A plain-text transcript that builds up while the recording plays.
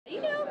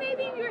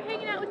amazing. You were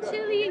hanging out with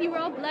Chilli and you were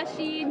all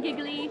blushy and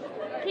giggly.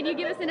 Can you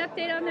give us an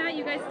update on that?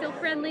 You guys still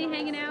friendly,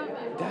 hanging out?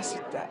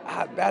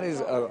 That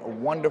is a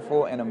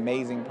wonderful and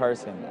amazing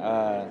person.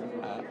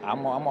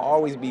 I'm gonna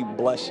always be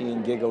blushy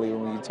and giggly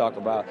when you talk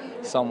about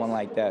someone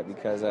like that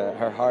because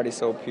her heart is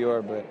so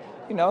pure. But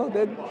you know,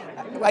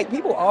 like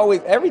people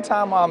always, every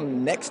time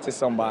I'm next to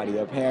somebody,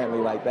 apparently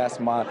like that's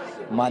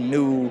my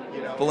new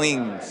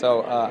fling.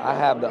 So I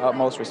have the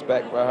utmost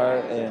respect for her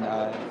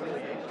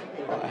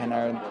and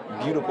her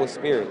beautiful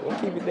spirit. We'll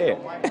keep it there.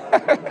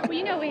 Well,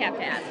 you know we have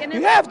to ask. And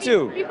You have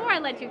to. Before I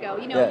let you go,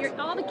 you know, Yes.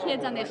 all the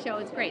kids on this show,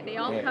 it's great. They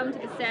all Yeah. come to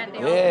the set, they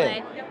all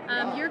Yeah.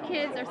 play. Your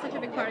kids are such a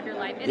big part of your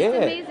life. And Yeah.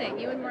 it's amazing.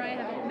 You and Mariah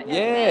have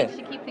managed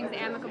to keep things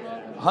amicable.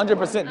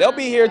 100%. They'll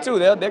be here too.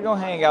 They're gonna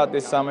hang out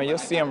this summer. You'll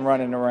see them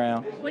running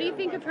around. What do you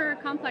think of her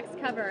complex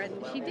cover? And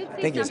she did say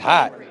I think something. it's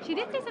hot. She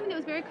did say something that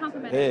was very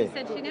complimentary. Yeah. She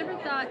said she never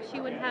thought she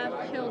would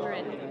have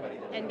children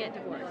and get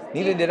divorced.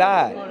 Neither did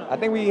I. I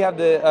think we have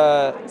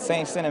the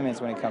same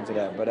sentiments when it comes to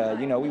that. But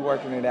you know, we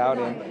working it out,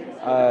 and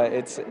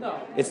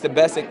it's the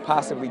best it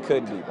possibly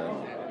could be,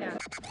 bro. Yeah.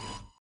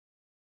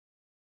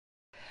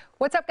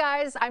 What's up,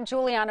 guys? I'm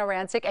Giuliana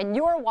Rancic, and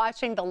you're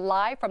watching the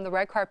Live from the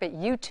Red Carpet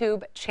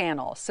YouTube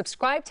channel.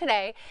 Subscribe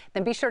today,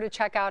 then be sure to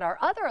check out our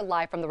other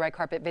Live from the Red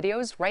Carpet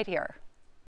videos right here.